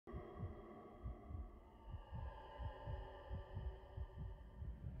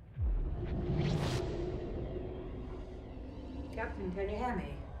Captain, can you hear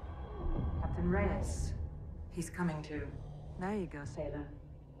me? Captain Reyes. He's coming to. There you go, sailor.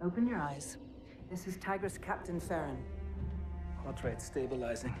 Open your eyes. This is Tigris Captain Farron. Heart rate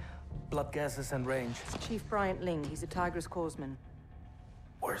stabilizing. Blood gases and range. It's Chief Bryant Ling. He's a Tigris Corpsman.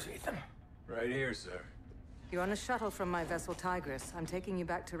 Where's Ethan? Right here, sir. You're on a shuttle from my vessel Tigris. I'm taking you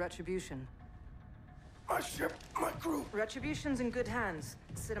back to Retribution. My ship, my crew. Retribution's in good hands.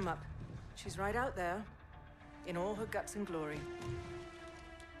 Sit him up. She's right out there, in all her guts and glory.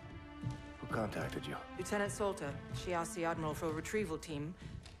 Who contacted you? Lieutenant Salter. She asked the Admiral for a retrieval team.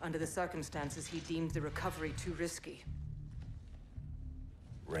 Under the circumstances, he deemed the recovery too risky.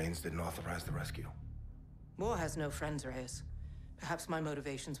 Rains didn't authorize the rescue. War has no friends, Reyes. Perhaps my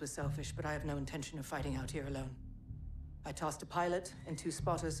motivations were selfish, but I have no intention of fighting out here alone. I tasked a pilot and 2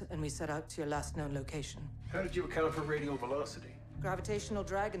 spotters, and we set out to your last known location. How did you account for radial velocity? Gravitational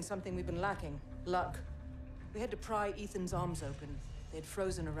drag and something we've been lacking. Luck. We had to pry Ethan's arms open. They'd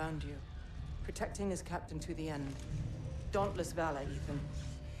frozen around you. Protecting his captain to the end. Dauntless valor, Ethan.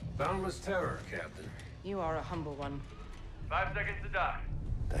 Boundless terror, Captain. You are a humble one. 5 seconds to dock.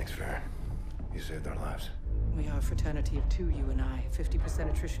 Thanks, Farron. You saved our lives. We are a fraternity of 2, you and I. 50%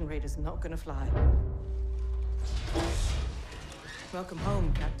 attrition rate is not gonna fly. Welcome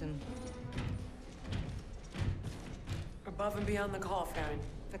home, Captain. Above and beyond the call, Farron.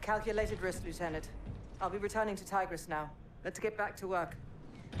 A calculated risk, Lieutenant. I'll be returning to Tigris now. Let's get back to work.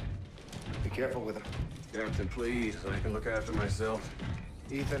 Be careful with him. Captain, please. I can look after myself.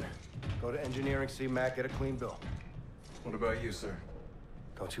 Ethan, go to engineering, see Mac, get a clean bill. What about you, sir?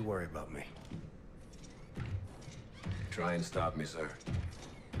 Don't you worry about me. Try and stop me, sir.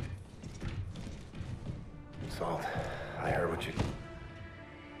 Salt, I heard what you...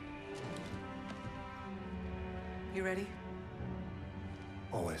 You ready?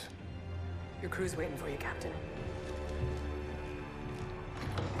 Always. Your crew's waiting for you, Captain.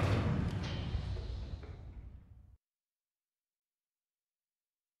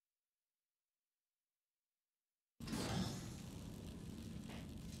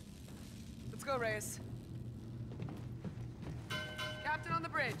 Let's go, Reyes. Captain on the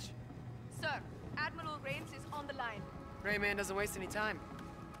bridge. Sir, Admiral Rains is on the line. Rayman doesn't waste any time.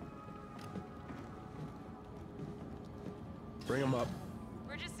 Bring him up.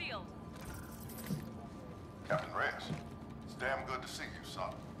 Bridge is sealed. Captain Reyes, it's damn good to see you,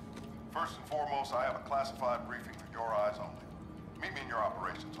 son. First and foremost, I have a classified briefing for your eyes only. Meet me in your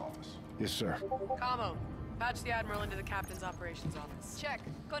operations office. Yes, sir. Camo, patch the Admiral into the Captain's operations office. Check.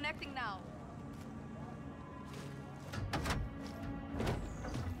 Connecting now.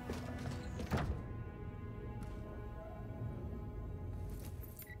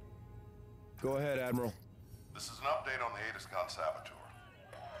 Go ahead, Admiral. This is an update on the Aediscon saboteur.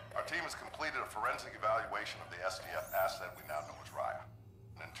 Our team has completed a forensic evaluation of the SDF asset we now know as Raya.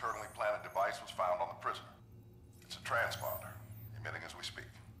 An internally planted device was found on the prisoner. It's a transponder, emitting as we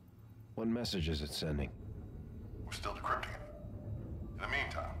speak. What message is it sending? We're still decrypting it. In the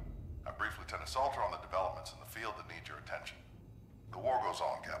meantime, I briefed Lieutenant Salter on the developments in the field that need your attention. The war goes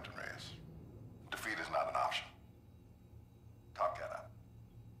on, Captain Reyes. Defeat is not an option. Top Cat out.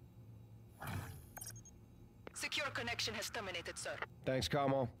 Secure connection has terminated, sir. Thanks,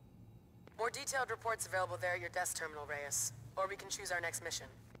 Camo. More detailed reports available there at your desk terminal, Reyes. Or we can choose our next mission.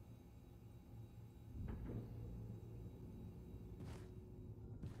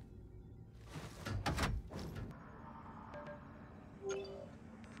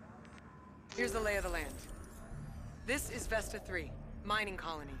 Here's the lay of the land. This is Vesta 3, mining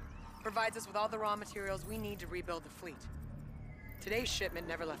colony. Provides us with all the raw materials we need to rebuild the fleet. Today's shipment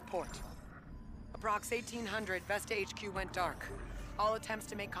never left port. Approx 1800, Vesta HQ went dark. All attempts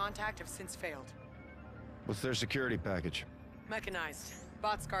to make contact have since failed. What's their security package? Mechanized.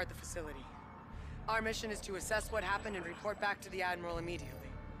 Bots guard the facility. Our mission is to assess what happened and report back to the Admiral immediately.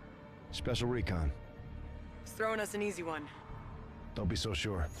 Special recon. He's throwing us an easy one. Don't be so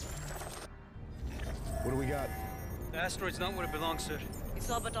sure. What do we got? The asteroid's not where it belongs, sir. Its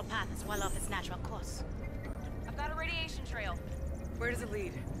orbital path is well off its natural course. I've got a radiation trail. Where does it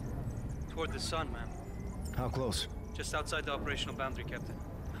lead? Toward the sun, ma'am. How close? Just outside the operational boundary, Captain.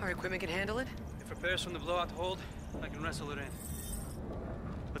 Our equipment can handle it? If repairs from the blowout hold, I can wrestle it in.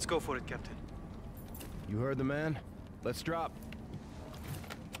 Let's go for it, Captain. You heard the man. Let's drop.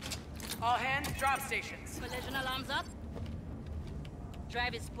 All hands, drop stations. Collision alarms up.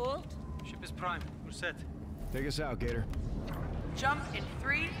 Drive is spooled. Ship is primed. We're set. Take us out, Gator. Jump in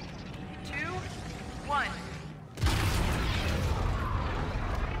 3, 2, 1.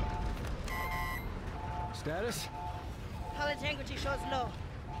 Status? Hull integrity shows low.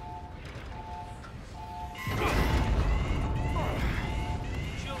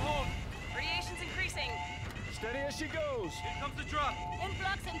 Steady as she goes. Here comes the drop.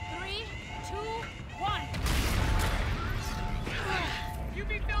 Influx in 3, 2, 1.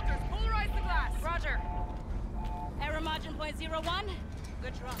 UV filters, polarize the glass. Roger. Error margin 0.01.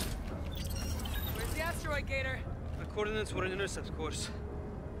 Good drop. Where's the asteroid, Gator? The coordinates were an intercept course.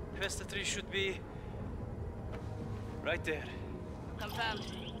 Vesta 3 should be... right there. Confirmed.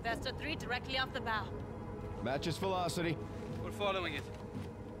 Vesta 3 directly off the bow. Matches velocity. We're following it.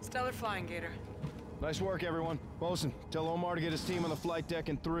 Stellar flying, Gator. Nice work, everyone. Bosun, tell Omar to get his team on the flight deck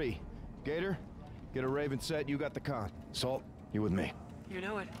in 3. Gator, get a Raven set. You got the con. Salt, you with me. You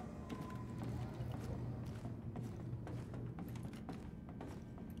know it.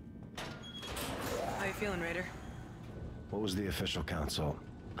 How you feeling, Raider? What was the official count, Salt?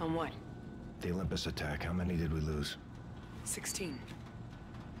 On what? The Olympus attack. How many did we lose? 16.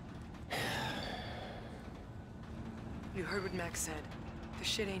 You heard what Max said. This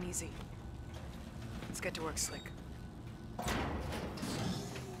shit ain't easy. Let's get to work, Slick.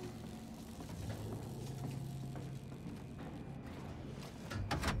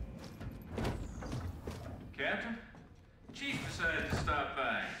 Captain? Chief decided to stop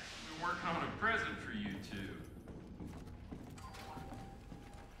by. We're working on a present for you two.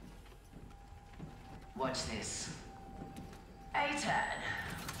 Watch this. ATAD.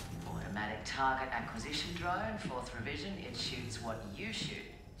 Automatic target acquisition drone, 4th revision. It shoots what you shoot.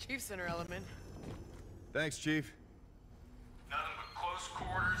 Chief Center element. Thanks, Chief. Nothing but close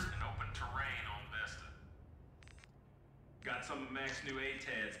quarters and open terrain on Vesta. Got some of Mac's new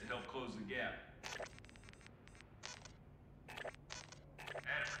ATADs to help close the gap.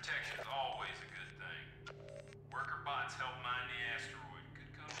 Added protection is always a good thing. Worker bots help mine the asteroid.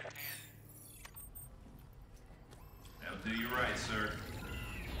 Could come in handy. That'll do you right, sir.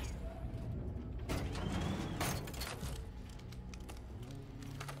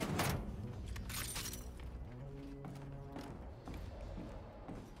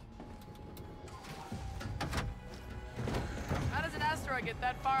 How does an asteroid get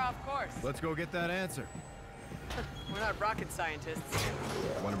that far off course? Let's go get that answer. We're not rocket scientists.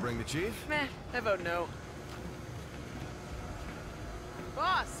 Want to bring the Chief? Meh, I vote no.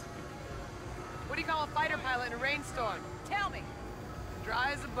 Boss! What do you call a fighter pilot in a rainstorm? Tell me.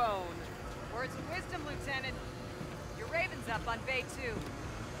 Dry as a bone. Words of wisdom, Lieutenant. Your Raven's up on Bay 2.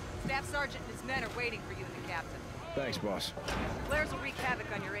 Staff Sergeant and his men are waiting for you and the Captain. Thanks, boss. Flares will wreak havoc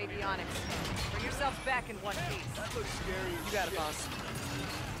on your avionics. Bring yourselves back in one piece. That looks scary. You got it, boss.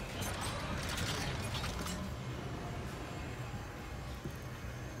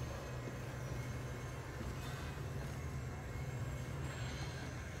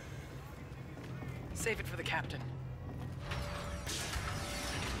 Save it for the Captain.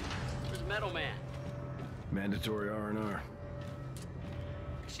 Where's Metal Man? Mandatory R&R.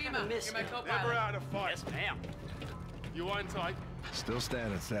 Kashima, you're my co-pilot. Never out of fight. Yes, ma'am. You on tight? Still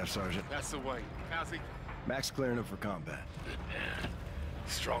standing, Staff Sergeant. That's the way. How's he? Max clearing him for combat.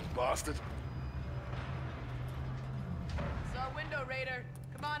 Strong bastard. It's our window, Raider.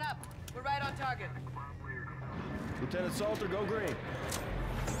 Come on up. We're right on target. Lieutenant Salter, go green.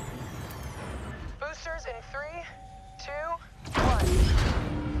 Boosters in 3, 2, 1.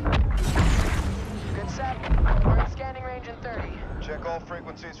 Good set. We're in scanning range in 30. Check all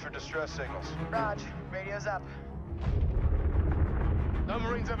frequencies for distress signals. Raj, radio's up. No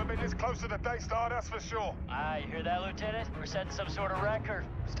Marines ever been this close to the Daystar, that's for sure. Ah, you hear that, Lieutenant? We're setting some sort of record.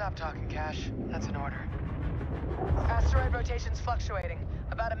 Stop talking, Cash. That's an order. Asteroid rotation's fluctuating.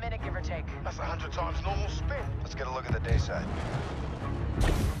 About a minute, give or take. That's 100 times normal spin. Let's get a look at the day side.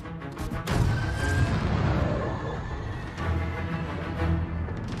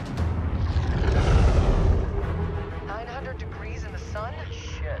 Degrees in the sun?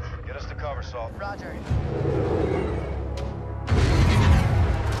 Shit. Get us to cover, Salt. Roger.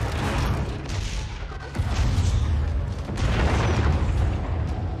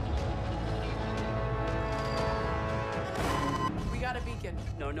 We got a beacon.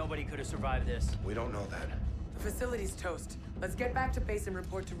 No, nobody could have survived this. We don't know that. The facility's toast. Let's get back to base and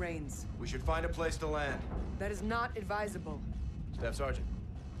report to Rains. We should find a place to land. That is not advisable. Staff Sergeant.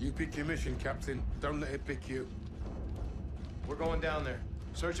 You pick your mission, Captain. Don't let it pick you. We're going down there.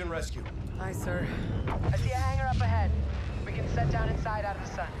 Search and rescue. Aye, sir. I see a hangar up ahead. We can set down inside out of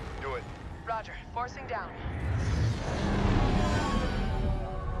the sun. Do it. Roger. Forcing down.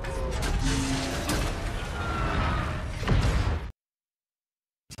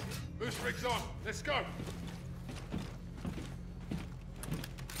 Boost rigs on. Let's go.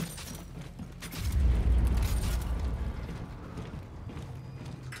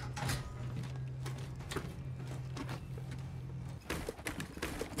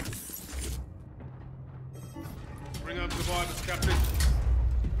 Bring home survivors, Captain.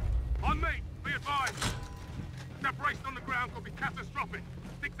 On me, be advised. Separation on the ground could be catastrophic.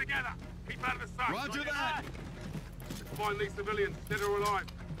 Stick together. Keep out of the sun. Roger that! Let's find these civilians, dead or alive.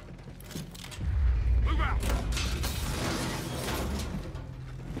 Move out!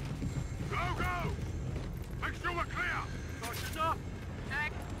 Go, go! Make sure we're clear! Torches up!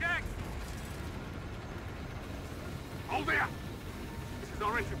 Check, check! Hold there! This is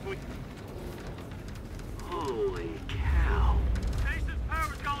our entry point. Holy cow. Station's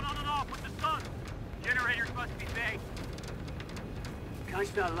power's going on and off with the sun. Generators must be baked.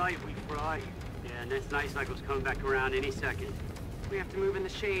 Catch that light, we fry. Yeah, and this night cycle's coming back around any second. We have to move in the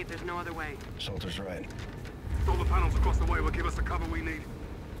shade. There's no other way. Salter's right. Solar panels across the way will give us the cover we need.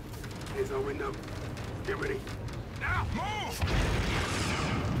 Here's our window. Get ready. Now! Move!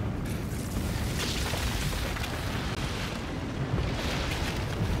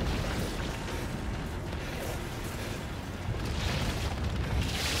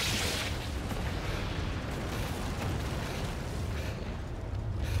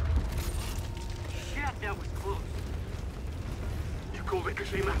 Shit, that was close. You called it,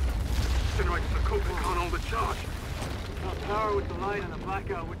 Kashima. Generating the coke can't hold the charge. Got power with the light and a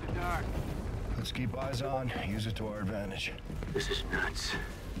blackout with the dark. Let's keep eyes on, use it to our advantage. This is nuts.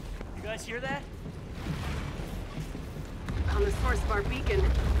 You guys hear that? On the source of our beacon.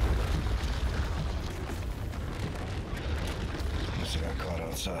 Must have got caught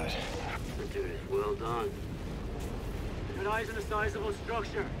outside. Dude, well done. Good eyes on a sizable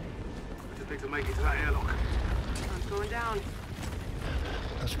structure. We just need to make it to that airlock. Sun's going down.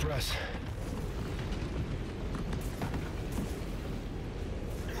 Let's press.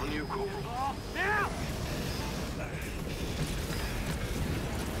 On you, Corporal. Oh, now!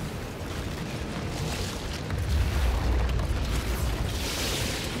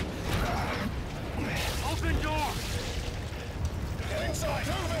 Open door! Get inside!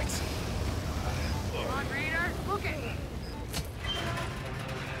 Move it! Come on, Raider. Look it.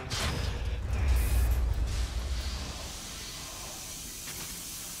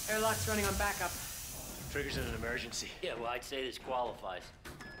 Airlock's running on backup. Triggers in an emergency. Yeah, well, I'd say this qualifies.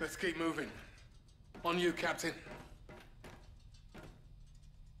 Let's keep moving. On you, Captain.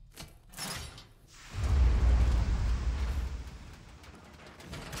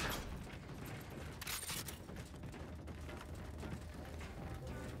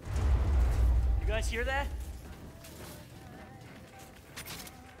 You guys hear that?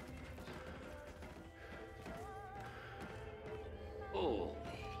 Holy.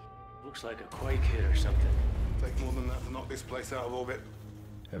 Looks like a quake hit or something. Take more than that to knock this place out of orbit.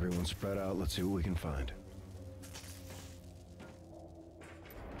 Everyone spread out, let's see what we can find.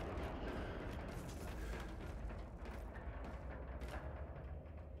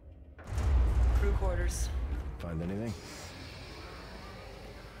 Crew quarters. Find anything?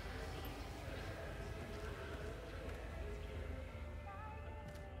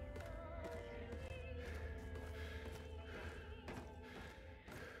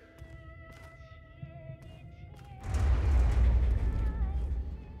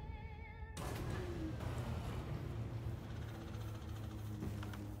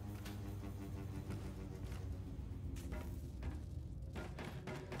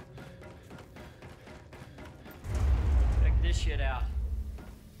 Check this shit out.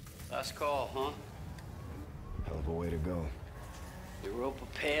 Last call, huh? Hell of a way to go. Europa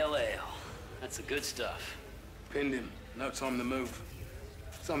Pale Ale. That's the good stuff. Pinned him. No time to move.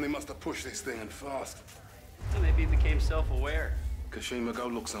 Something must have pushed this thing and fast. Well, maybe he became self-aware. Kashima, go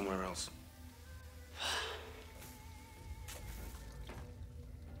look somewhere else.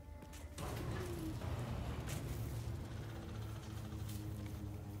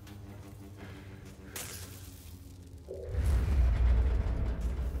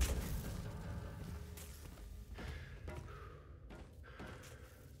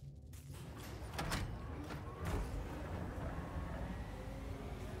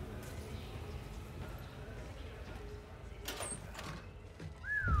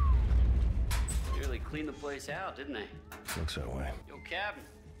 Cleaned the place out, didn't they? Looks that way. Yo, Captain.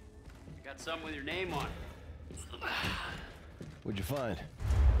 I got something with your name on it. What'd you find?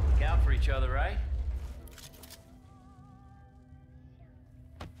 Look out for each other, right?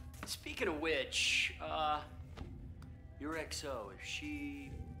 Speaking of which, your XO, is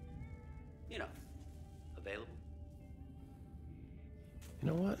she, you know, available? You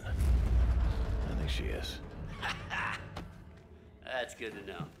know what? I think she is. That's good to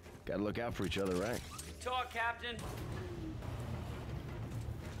know. Gotta look out for each other, right? Good talk, Captain.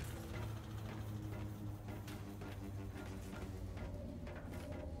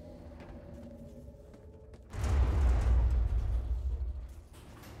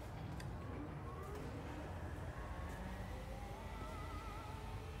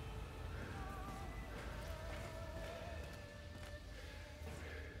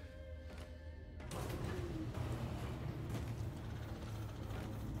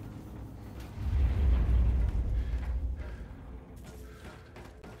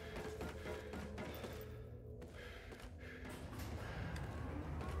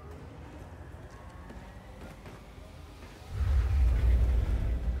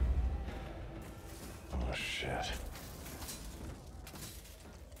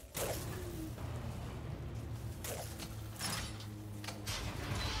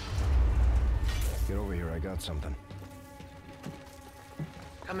 out something.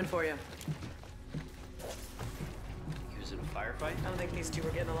 Coming for you. He was in a firefight? I don't think these two were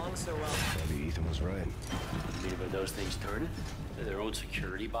getting along so well. Maybe Ethan was right. You mean about those things turning? Their own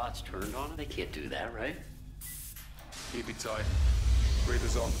security bots turned on them? They can't do that, right? Keep it tight.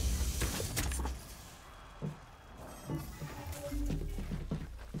 Breathers on.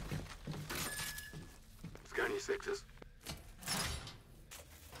 Scan your sixes.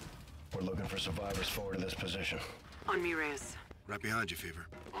 We're looking for survivors forward of this position. On me, Reyes. Right behind you, Fever.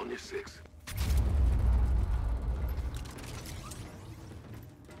 On your six.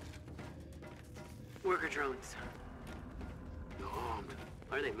 Worker drones. Armed.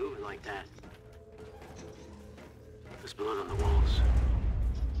 Why are they moving like that? There's blood on the walls.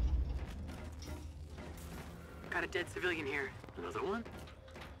 Got a dead civilian here. Another one?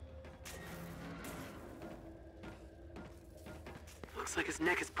 Looks like his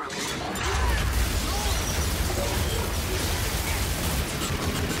neck is broken. You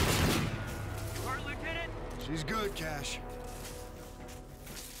hurt, Lieutenant? She's good, Cash.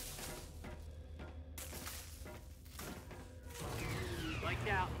 Lights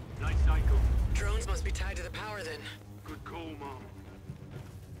out. Nice cycle. Drones must be tied to the power then. Good call, Mom.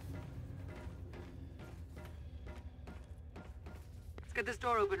 Let's get this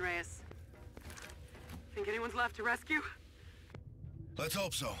door open, Reyes. Think anyone's left to rescue? Let's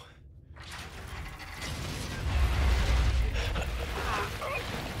hope so.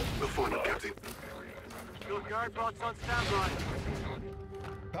 We'll find him, Captain. Your guard bots on standby.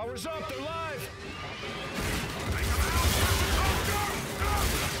 Power's up, they're live!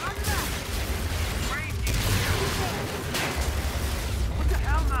 What the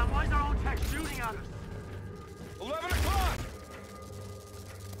hell, man? Why is our own tech shooting at us? 11 o'clock!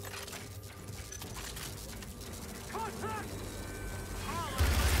 Contact!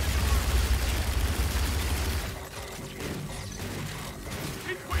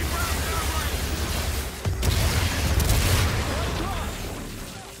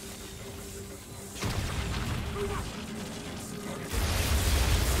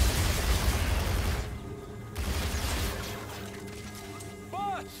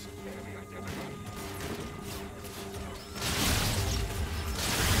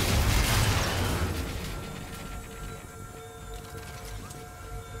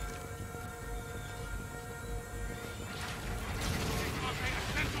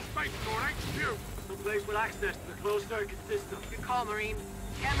 Someplace with access to the closed-circuit system. Good call, Marine.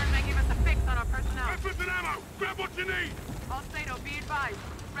 Cameron may give us a fix on our personnel. Weapons and ammo! Grab what you need! Alcedo, be advised.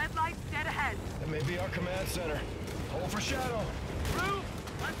 Red light dead ahead. That may be our command center. Hold for shadow. Through!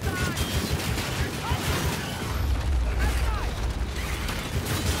 Left side!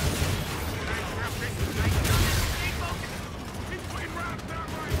 Stay focused! Keep putting rounds down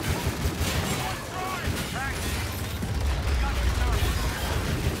right now! On time! Thanks. We got your target.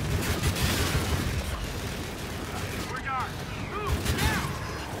 We're done. Move! Now!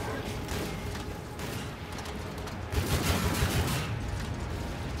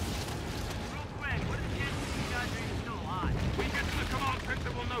 Real quick, what are the chances these guys are even still alive? We get to the command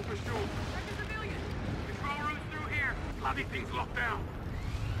center, we'll know for sure. Check the civilian. Control room's through here. Bloody thing's locked down.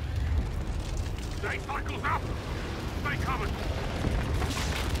 Day cycles up. Stay covered.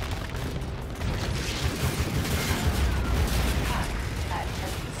 At 10%.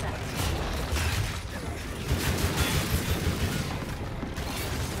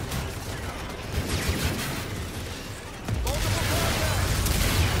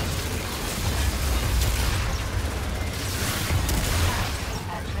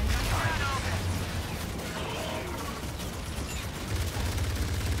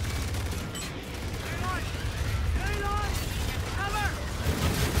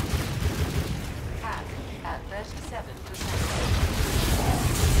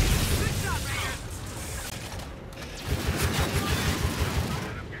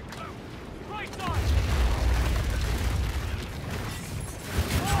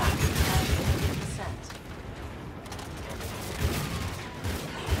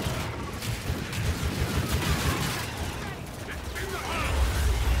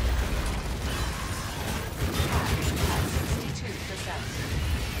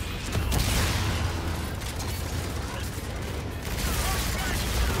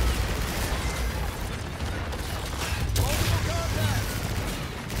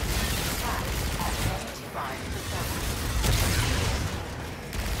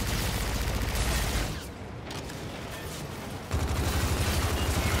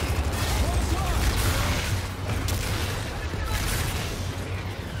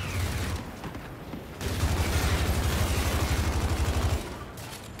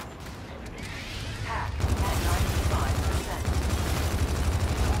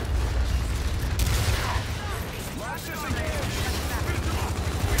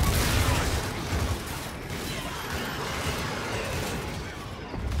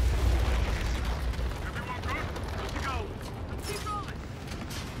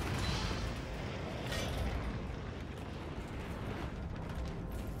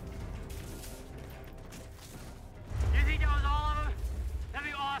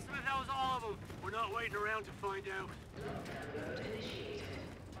 around to find out.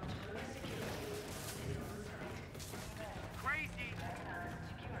 Crazy!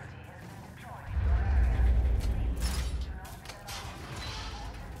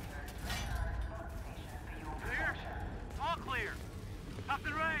 Clear? All clear.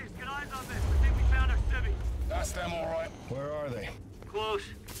 Captain Reyes, get eyes on this. I think we found our civvies. That's them, all right. Where are they? Close.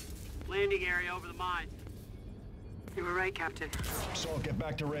 Landing area over the mine. You were right, Captain. Salt, get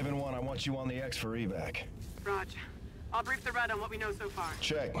back to Raven 1. I want you on the X for evac. Raj, I'll brief the Red on what we know so far.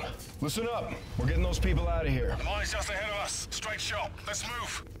 Check. Listen up. We're getting those people out of here. The mine's just ahead of us. Straight shot. Let's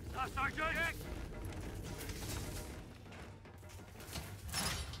move. Sergeant!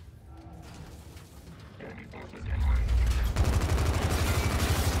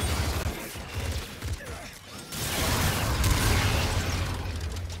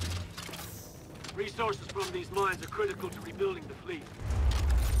 Resources from these mines are critical to rebuilding the fleet.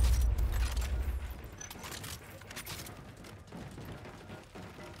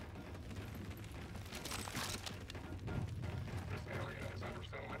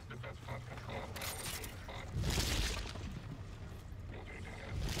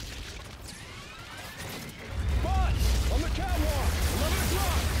 Boss! On the catwalk! 11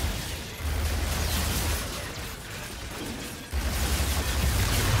 o'clock!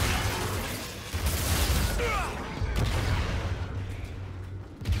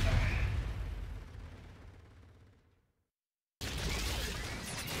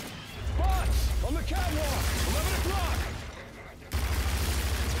 Boss! On the catwalk! 11 o'clock!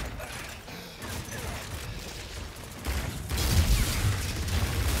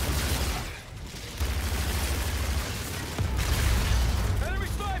 Enemy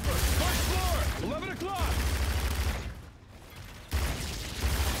sniper! First floor! 11 o'clock!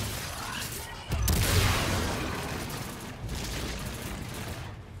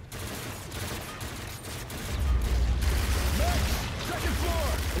 Next! Second floor!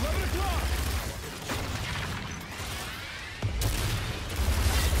 11 o'clock!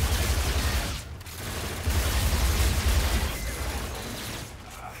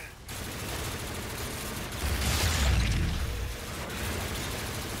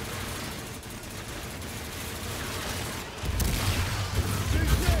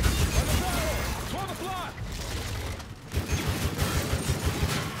 C6! On the battle! 12 o'clock!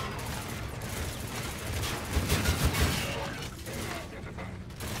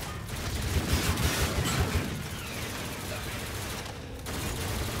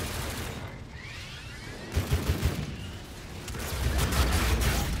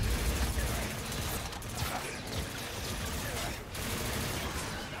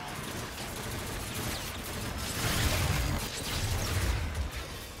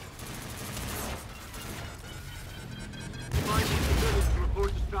 Find these civilians to report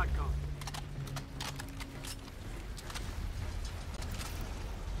to STRATCOM.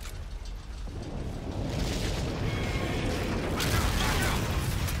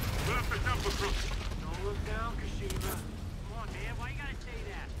 Move the jumper crook. Don't look down, Kashima. Come on, man. Why you gotta say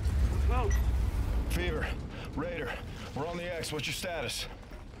that? Close. Fever. Raider. We're on the X. What's your status?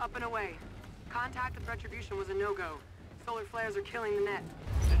 Up and away. Contact with Retribution was a no-go. Solar flares are killing the net.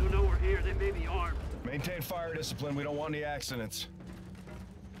 They don't know we're here. They may be armed. Maintain fire discipline. We don't want any accidents.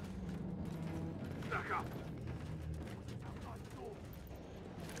 Stack up.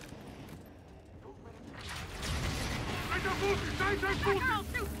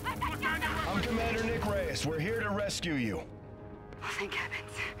 I'm Commander Nick Reyes. We're here to rescue you. Oh, thank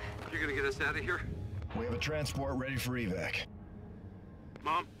heavens. You're gonna get us out of here? We have a transport ready for evac.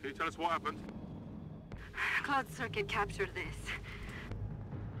 Mom, can you tell us what happened? Cloud Circuit captured this.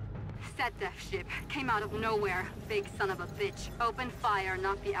 SetDef ship came out of nowhere. Big son of a bitch. Opened fire,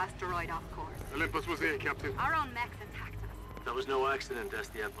 knocked the asteroid off course. Olympus was here, Captain. Our own mechs attacked us. That was no accident.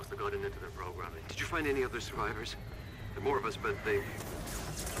 SDF must have gotten into their programming. Did you find any other survivors? There are more of us, but they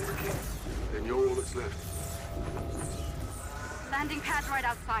never came. Then you're all that's left. Landing pad's right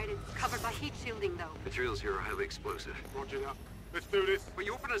outside. It's covered by heat shielding, though. Materials here are highly explosive. Roger that. Let's do this. When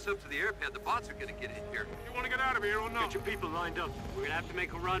you open us up to the air pad, the bots are gonna get in here. You want to get out of here or not? Get your people lined up. We're gonna have to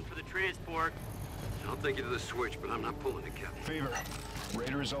make a run for the transport. I'll take you to the switch, but I'm not pulling it, Captain. Fever.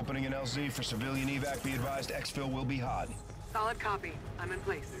 Raider is opening an LZ for civilian evac. Be advised, exfil will be hot. Solid copy. I'm in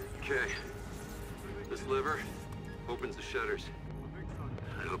place. Okay. This lever opens the shutters.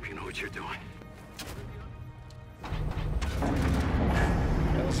 I hope you know what you're doing.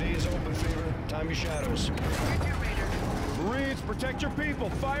 LZ is open, Fever. Time your shadows. Marines, protect your people.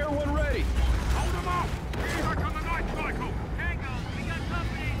 Fire when ready. Hold them off! Evac on the night cycle! Tango, we got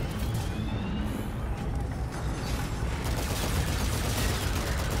company!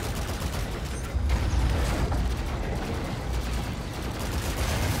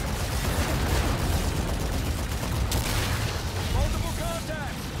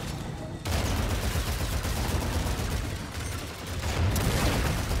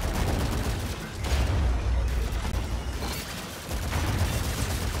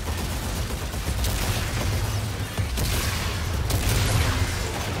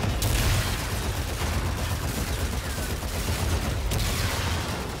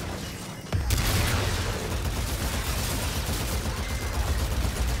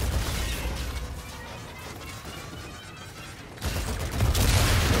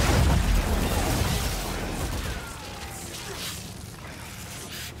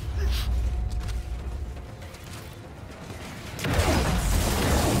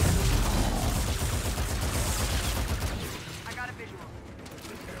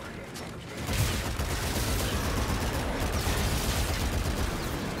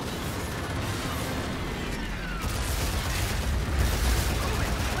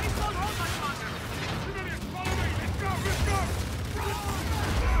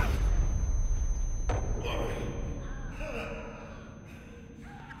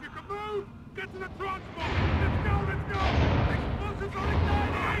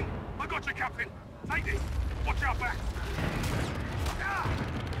 Captain. Take this. Watch our back.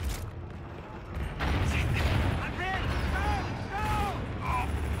 I'm hit! Go! Oh.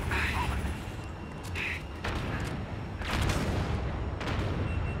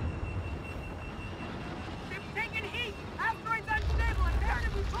 They've taken heat! Asteroid's unstable!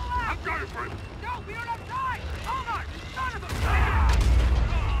 Imperative we pull out! I'm going for it! No, we don't have time! Omar! Son of a...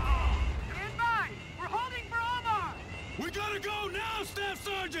 Stand by! We're holding for Omar! We gotta go now, Staff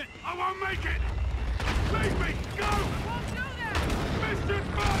Sergeant! I won't make it! Leave me! Go! Won't do that! Mission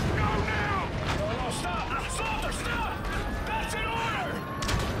must go now! No, stop! Salter, stop! That's an order!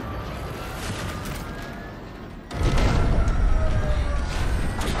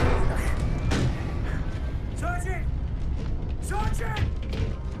 Sergeant! Sergeant!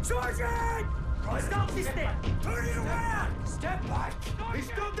 Sergeant! Stop this thing! Turn it around! Step back! He's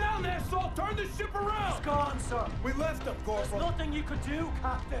still down there, Salt! Turn the ship around! He's gone, sir. We left him, Corporal. There's nothing you could do,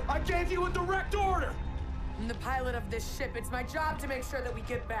 Captain. I gave you a direct order! I'm the pilot of this ship. It's my job to make sure that we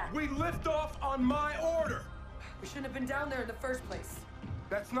get back. We lift off on my order! We shouldn't have been down there in the first place.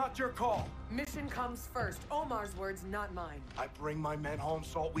 That's not your call. Mission comes first. Omar's words, not mine. I bring my men home,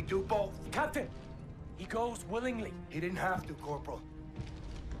 Salt. We do both. Captain! He goes willingly. He didn't have to, Corporal.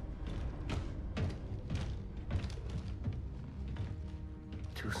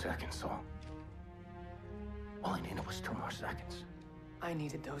 Two seconds, Salt. All I needed was 2 more seconds. I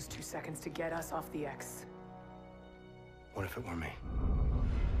needed those 2 seconds to get us off the X. What if it were me?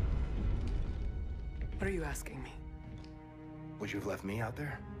 What are you asking me? Would you have left me out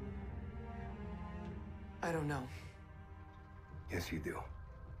there? I don't know. Yes, you do.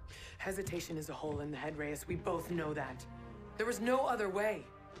 Hesitation is a hole in the head, Reyes. We both know that. There was no other way.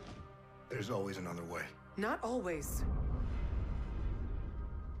 There's always another way. Not always.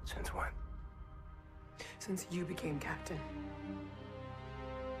 Since when? Since you became captain.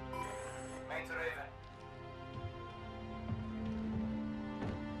 Main to Raven.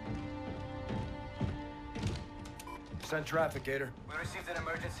 Send traffic, Gator. We received an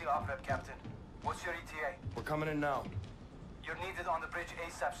emergency off-rep, Captain. What's your ETA? We're coming in now. You're needed on the bridge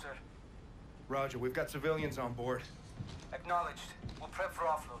ASAP, sir. Roger, we've got civilians on board. Acknowledged. We'll prep for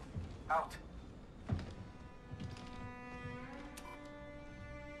offload. Out.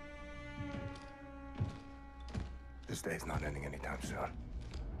 This day's not ending anytime soon.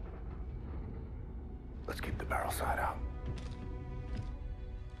 Let's keep the barrel side out.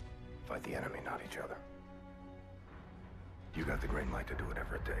 Fight the enemy, not each other. You got the green light to do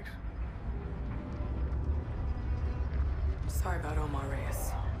whatever it takes. Sorry about Omar,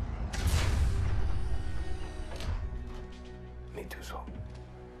 Reyes. Me too, Salt.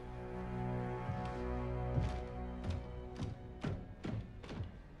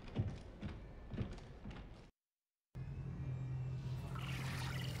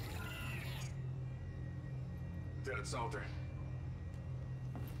 Lieutenant Salter.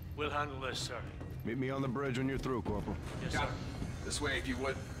 We'll handle this, sir. Meet me on the bridge when you're through, Corporal. Yes, sir. This way, if you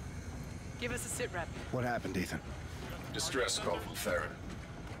would. Give us a sit rep. What happened, Ethan? Distress call from Farron.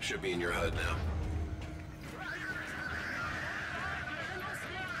 Should be in your HUD now.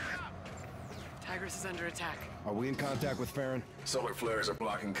 Tigris is under attack. Are we in contact with Farron? Solar flares are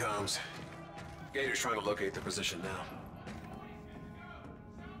blocking comms. Gator's trying to locate the position now.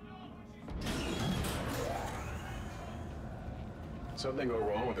 Something go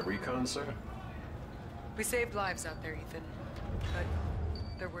wrong with the recon, sir? We saved lives out there, Ethan. But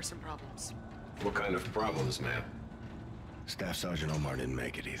there were some problems. What kind of problems, ma'am? Staff Sergeant Omar didn't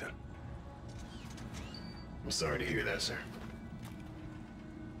make it, Ethan. I'm sorry to hear that, sir.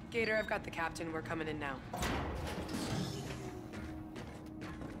 Gator, I've got the captain. We're coming in now.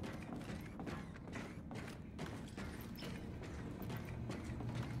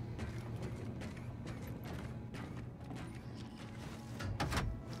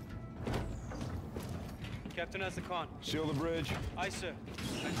 Captain has the con. Seal the bridge. Aye, sir.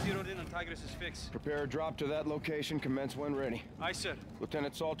 I've zeroed in on Tigris's fix. Prepare a drop to that location. Commence when ready. Aye, sir.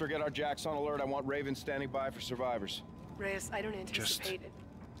 Lieutenant Salter, get our jacks on alert. I want Raven standing by for survivors. Reyes, I don't anticipate it.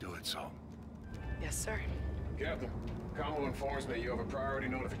 Do it, Salt. Yes, sir. Captain, Commo informs me you have a priority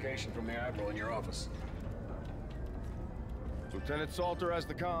notification from the Admiral in your office. Lieutenant Salter has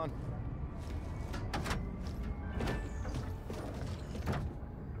the con.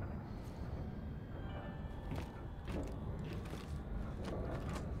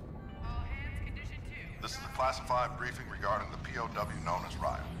 This is a classified briefing regarding the POW known as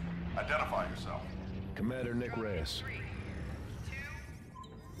Raya. Identify yourself. Commander Nick Reyes.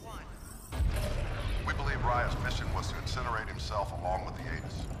 We believe Raya's mission was to incinerate himself along with the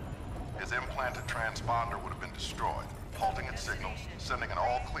Aegis. His implanted transponder would have been destroyed, halting its signals, sending an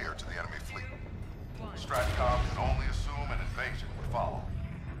all-clear to the enemy fleet. Stratcom can only assume an invasion would follow.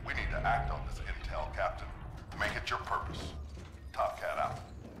 We need to act on this intel, Captain. Make it your purpose. Top Cat out.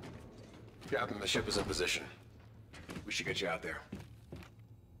 Captain, the ship is in position. We should get you out there.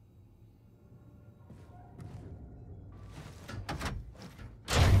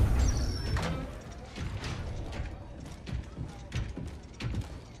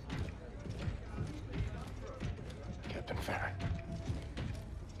 Captain Farron.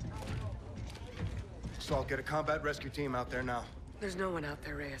 Salt, get a combat rescue team out there now. There's no one out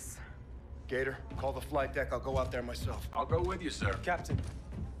there, Reyes. Gator, call the flight deck. I'll go out there myself. I'll go with you, sir. Captain,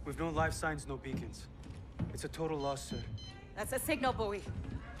 we've no life signs, no beacons. It's a total loss, sir. That's a signal buoy.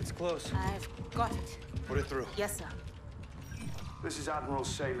 It's close. I've got it. Put it through. Yes, sir. This is Admiral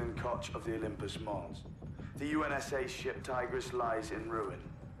Salen Koch of the Olympus Mons. The UNSA ship Tigris lies in ruin.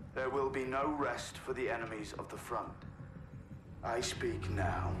 There will be no rest for the enemies of the front. I speak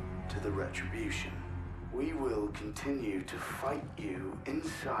now to the Retribution. We will continue to fight you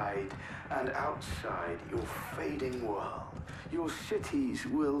inside and outside your fading world. Your cities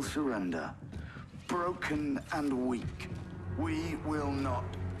will surrender. Broken and weak, we will not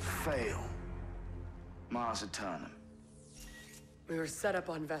fail. Mars Eternum. We were set up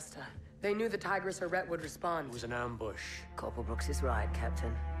on Vesta. They knew the Tigris or Rhett would respond. It was an ambush. Corporal Brooks is right,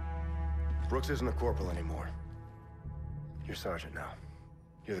 Captain. Brooks isn't a corporal anymore. You're Sergeant now.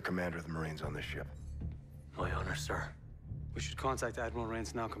 You're the commander of the Marines on this ship. My honor, sir. We should contact Admiral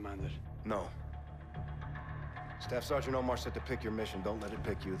Rains now, Commander. No. Staff Sergeant Omar said to pick your mission. Don't let it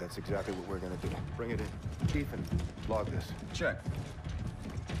pick you. That's exactly what we're gonna do. Bring it in. Ethan, log this. Check.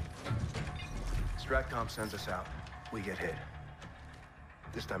 Stratcom sends us out. We get hit.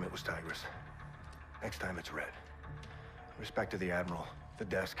 This time it was Tigris. Next time it's Red. Respect to the Admiral. The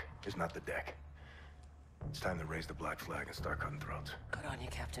desk is not the deck. It's time to raise the black flag and start cutting throats. Good on you,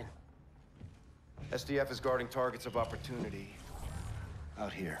 Captain. SDF is guarding targets of opportunity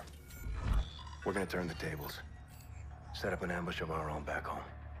out here. We're gonna turn the tables. Set up an ambush of our own back home.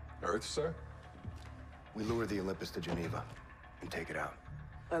 Earth, sir? We lure the Olympus to Geneva and take it out.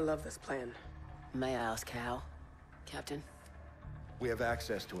 I love this plan. May I ask how, Captain? We have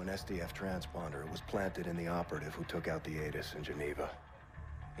access to an SDF transponder. It was planted in the operative who took out the Atis in Geneva.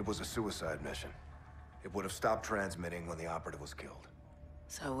 It was a suicide mission. It would have stopped transmitting when the operative was killed.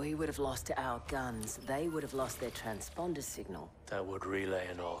 So we would have lost our guns. They would have lost their transponder signal. That would relay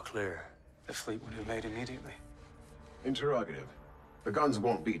an all clear. The fleet would invade immediately. Interrogative. The guns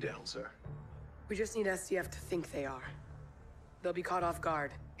won't be down, sir. We just need SDF to think they are. They'll be caught off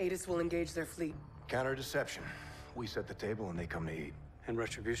guard. Atis will engage their fleet. Counter-deception. We set the table and they come to eat. And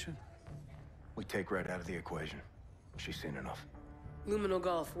Retribution? We take Red out of the equation. She's seen enough. Luminal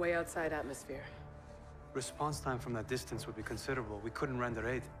Gulf, way outside atmosphere. Response time from that distance would be considerable. We couldn't render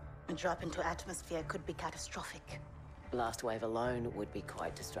aid. A drop into atmosphere could be catastrophic. Blast wave alone would be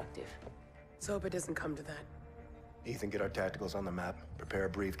quite destructive. Let's hope it doesn't come to that. Ethan, get our tacticals on the map. Prepare a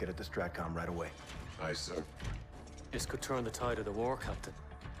brief, get it to Stratcom right away. Aye, sir. This could turn the tide of the war, Captain.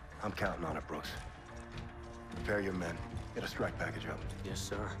 I'm counting on it, Brooks. Prepare your men. Get a strike package up. Yes,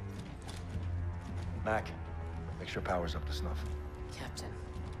 sir. Mac, make sure power's up to snuff. Captain.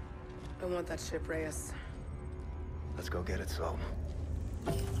 I want that ship, Reyes. Let's go get it, Salt.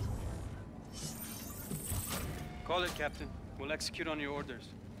 Call it, Captain. We'll execute on your orders.